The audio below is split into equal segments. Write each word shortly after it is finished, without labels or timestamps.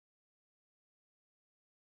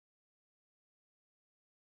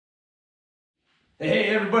Hey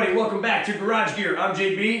everybody, welcome back to Garage Gear. I'm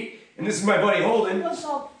JB, and this is my buddy Holden. What's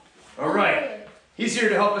up? Alright, he's here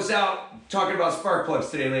to help us out talking about spark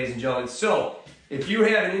plugs today, ladies and gentlemen. So, if you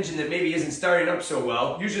have an engine that maybe isn't starting up so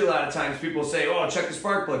well, usually a lot of times people say, oh, check the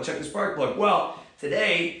spark plug, check the spark plug. Well,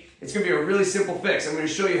 today, it's going to be a really simple fix. I'm going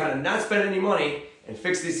to show you how to not spend any money and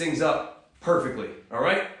fix these things up perfectly.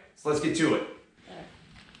 Alright, so let's get to it.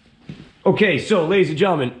 Okay, so ladies and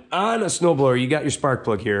gentlemen, on a snowblower, you got your spark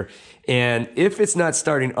plug here, and if it's not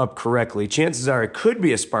starting up correctly, chances are it could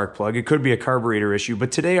be a spark plug, it could be a carburetor issue,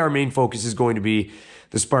 but today our main focus is going to be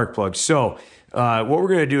the spark plug. So what we're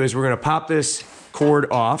going to do is we're going to pop this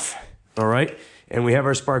cord off, all right, and we have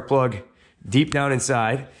our spark plug deep down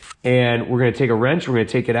inside, and we're going to take a wrench, we're going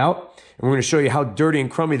to take it out, and we're going to show you how dirty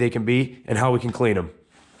and crummy they can be and how we can clean them.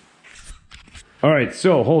 All right,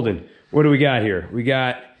 so Holden, what do we got here? We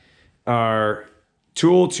got our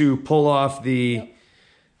tool to pull off the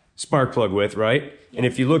spark plug with, right? And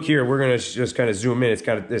if you look here, we're gonna just kind of zoom in. It's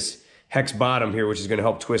got this hex bottom here, which is gonna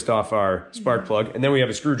help twist off our spark plug. And then we have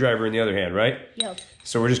a screwdriver in the other hand, right? Yep.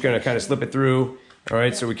 So we're just gonna kind of slip it through. All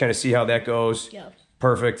right, so we kind of see how that goes. Yep.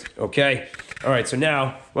 Perfect, okay. All right, so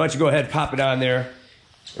now, why don't you go ahead and pop it on there,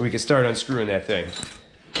 and we can start unscrewing that thing.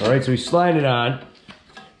 All right, so we slide it on,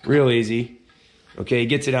 real easy. Okay, he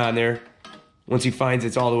gets it on there. Once he finds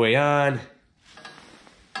it's all the way on.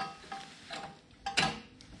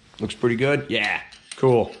 Looks pretty good. Yeah,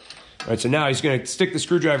 cool. All right, so now he's gonna stick the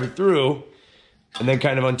screwdriver through and then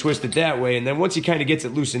kind of untwist it that way. And then once he kind of gets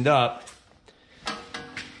it loosened up,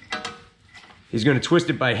 he's gonna twist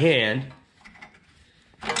it by hand.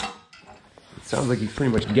 It sounds like he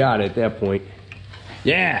pretty much got it at that point.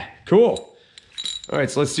 Yeah, cool. All right,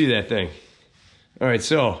 so let's see that thing. All right,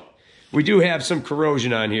 so we do have some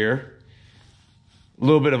corrosion on here. A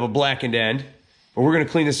little bit of a blackened end, but we're gonna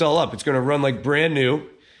clean this all up. It's gonna run like brand new.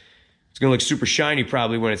 It's gonna look super shiny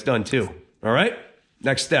probably when it's done too. All right,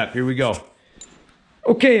 next step, here we go.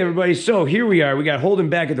 Okay everybody, so here we are. We got Holden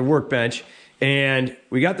back at the workbench, and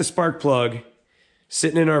we got the spark plug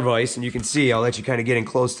sitting in our vise, and you can see, I'll let you kind of get in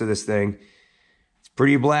close to this thing. It's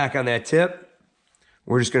pretty black on that tip.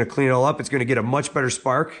 We're just gonna clean it all up. It's gonna get a much better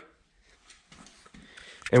spark.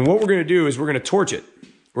 And what we're gonna do is we're gonna torch it.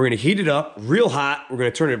 We're gonna heat it up real hot. We're gonna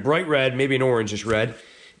turn it bright red, maybe an orangish red,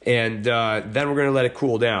 and then we're gonna let it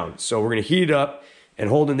cool down. So we're gonna heat it up, and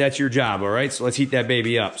Holden, that's your job, all right? So let's heat that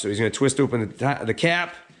baby up. So he's gonna twist open the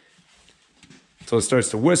cap until it starts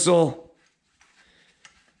to whistle.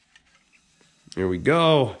 Here we go.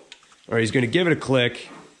 All right, he's gonna give it a click.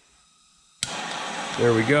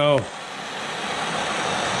 There we go.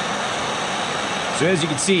 So as you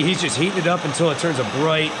can see, he's just heating it up until it turns a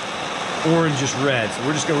bright orangish red. So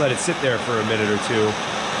we're just gonna let it sit there for a minute or two.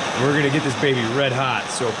 We're gonna get this baby red hot.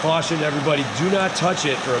 So caution everybody, do not touch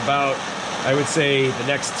it for about, I would say, the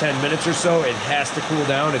next 10 minutes or so. It has to cool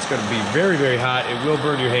down. It's gonna be very, very hot. It will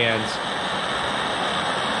burn your hands.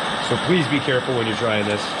 So please be careful when you're trying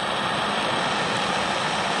this.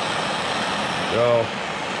 So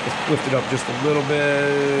let's lift it up just a little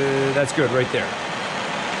bit. That's good, right there.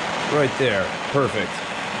 Right there, perfect.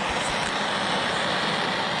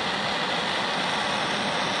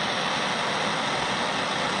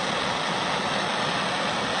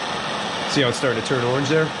 See how it's starting to turn orange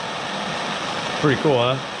there? Pretty cool,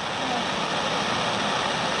 huh?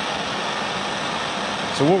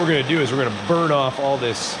 So what we're gonna do is we're gonna burn off all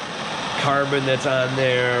this carbon that's on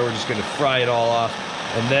there. We're just gonna fry it all off,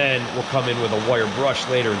 and then we'll come in with a wire brush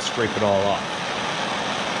later and scrape it all off.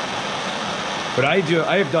 But I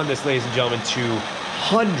have done this, ladies and gentlemen, to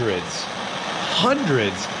hundreds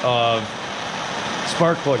of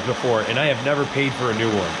spark plugs before, and I have never paid for a new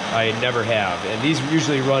one. I never have. And these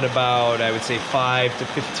usually run about, I would say, $5 to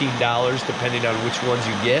 $15, depending on which ones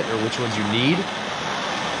you get or which ones you need.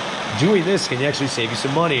 Doing this can actually save you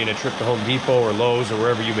some money in a trip to Home Depot or Lowe's or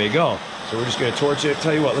wherever you may go. So we're just gonna torch it.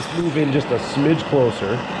 Tell you what, let's move in just a smidge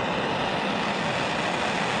closer.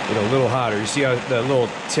 Get a little hotter. You see how the little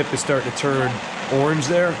tip is starting to turn orange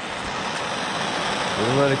there? We're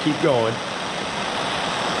gonna let it keep going.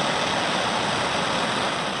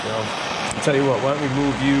 I'll tell you what, why don't we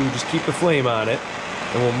move you, just keep the flame on it,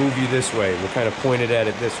 and we'll move you this way. We'll kind of point it at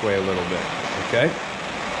it this way a little bit, okay?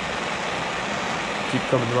 Keep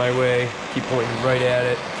coming my way, keep pointing right at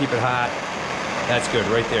it, keep it hot. That's good,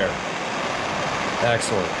 right there.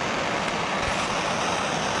 Excellent.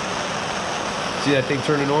 See that thing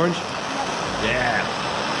turning orange? Yeah.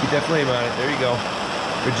 Keep that flame on it, there you go.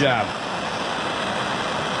 Good job.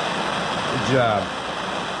 Good job.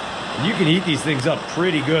 You can heat these things up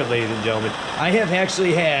pretty good, ladies and gentlemen. I have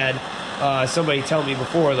actually had somebody tell me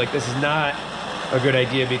before, like, this is not a good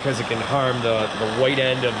idea because it can harm the white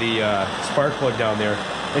end of the spark plug down there.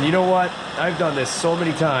 And you know what? I've done this so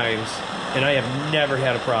many times and I have never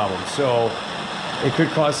had a problem. So it could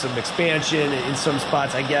cause some expansion in some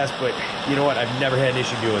spots, I guess, but you know what? I've never had an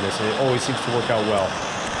issue doing this and it always seems to work out well.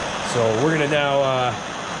 So we're gonna now,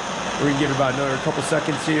 we're gonna give it about another couple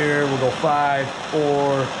seconds here. We'll go 5,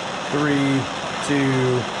 4, 3, 2,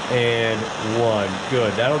 and 1.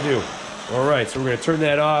 Good, that'll do. All right, so we're gonna turn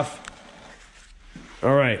that off.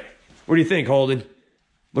 All right, what do you think, Holden?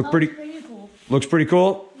 Looks pretty cool. Looks pretty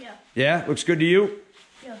cool? Yeah. Yeah, looks good to you?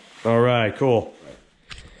 Yeah. All right, cool.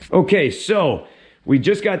 Okay, so we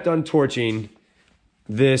just got done torching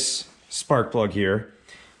this spark plug here.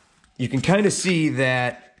 You can kind of see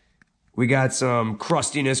that we got some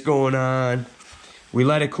crustiness going on. We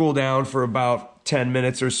let it cool down for about 10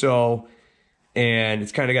 minutes or so, and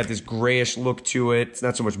it's kind of got this grayish look to it. It's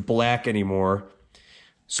not so much black anymore.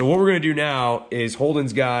 So what we're gonna do now is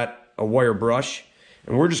Holden's got a wire brush,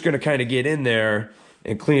 and we're just gonna kind of get in there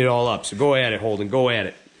and clean it all up. So go at it, Holden, go at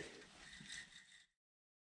it.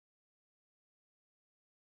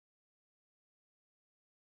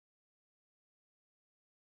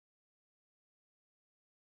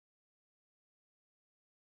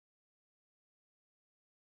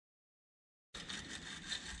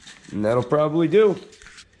 And that'll probably do.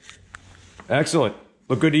 Excellent.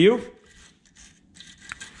 Look good to you?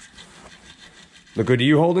 Look good to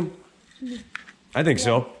you, Holden? I think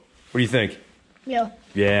so. What do you think? Yeah.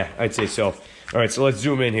 Yeah, I'd say so. All right, so let's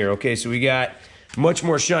zoom in here. Okay, so we got much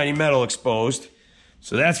more shiny metal exposed.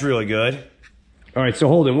 So that's really good. All right, so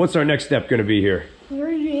Holden, what's our next step going to be here?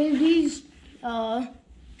 We're using these,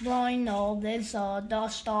 blowing all this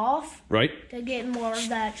dust off. Right? To get more of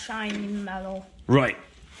that shiny metal. Right,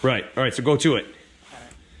 right. All right, so go to it.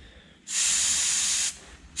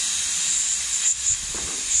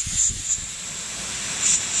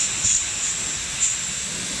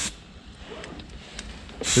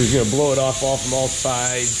 So he's going to blow it off all from all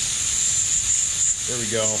sides. There we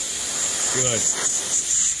go. Good.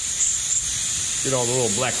 Get all the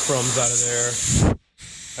little black crumbs out of there.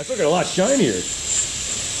 That's looking a lot shinier.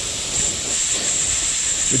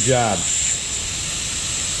 Good job.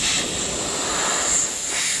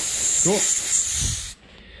 Cool.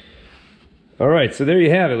 All right, so there you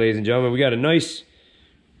have it, ladies and gentlemen. We got a nice,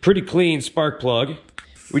 pretty clean spark plug.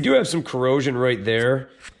 We do have some corrosion right there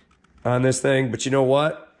on this thing, but you know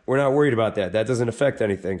what? We're not worried about that. That doesn't affect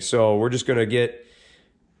anything. So we're just gonna get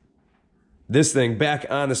this thing back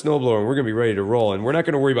on the snowblower and we're gonna be ready to roll. And we're not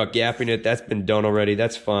gonna worry about gapping it. That's been done already.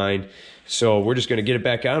 That's fine. So we're just gonna get it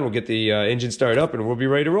back on. We'll get the engine started up and we'll be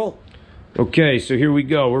ready to roll. Okay, so here we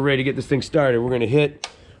go. We're ready to get this thing started. We're gonna hit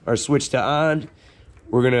our switch to on.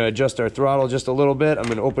 We're gonna adjust our throttle just a little bit. I'm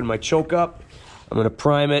gonna open my choke up. I'm gonna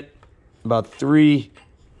prime it about 3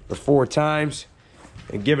 or 4 times.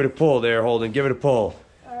 And give it a pull there, Holden. Give it a pull.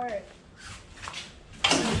 All right.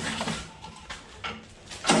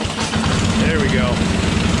 There we go.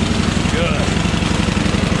 Good.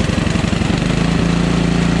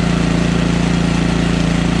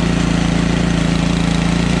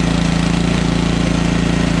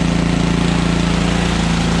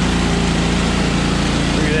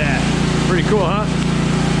 Look at that. Pretty cool, huh?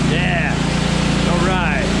 Yeah. All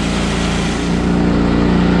right.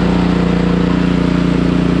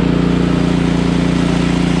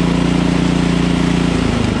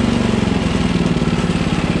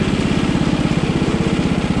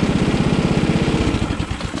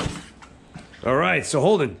 All right, so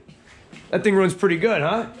Holden, that thing runs pretty good,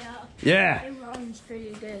 huh? Yeah. Yeah. It runs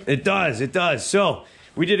pretty good. It does, it does. So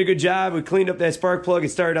we did a good job. We cleaned up that spark plug. It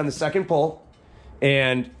started on the second pull.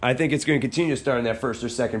 And I think it's going to continue to start on that first or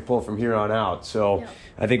second pull from here on out. So yeah.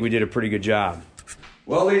 I think we did a pretty good job.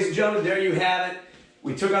 Well, ladies and gentlemen, there you have it.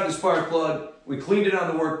 We took out the spark plug. We cleaned it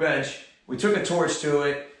on the workbench. We took a torch to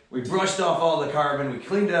it. We brushed off all the carbon. We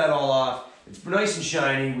cleaned that all off. It's nice and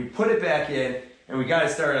shiny. We put it back in. And we got it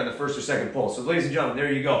started on the first or second pull. So ladies and gentlemen,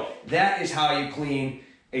 there you go. That is how you clean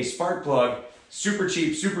a spark plug. Super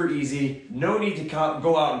cheap, super easy. No need to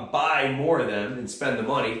go out and buy more of them and spend the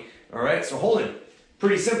money. All right, so Holden,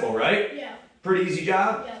 pretty simple, right? Yeah. Pretty easy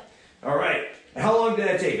job? Yeah. All right. And how long did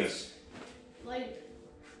that take us? Like,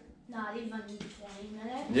 not even 20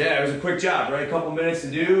 minutes. Yeah, it was a quick job, right? A couple minutes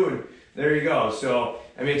to do, and there you go. So,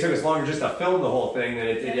 I mean, it took us longer just to film the whole thing than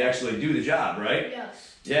it did to actually do the job, right? Yes.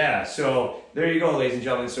 Yeah, so there you go, ladies and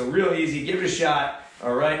gentlemen. So real easy, give it a shot,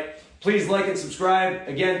 all right? Please like and subscribe.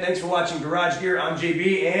 Again, thanks for watching Garage Gear. I'm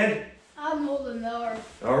JB, and I'm Holden Miller.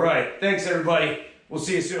 all right, thanks everybody. We'll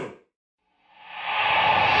see you soon.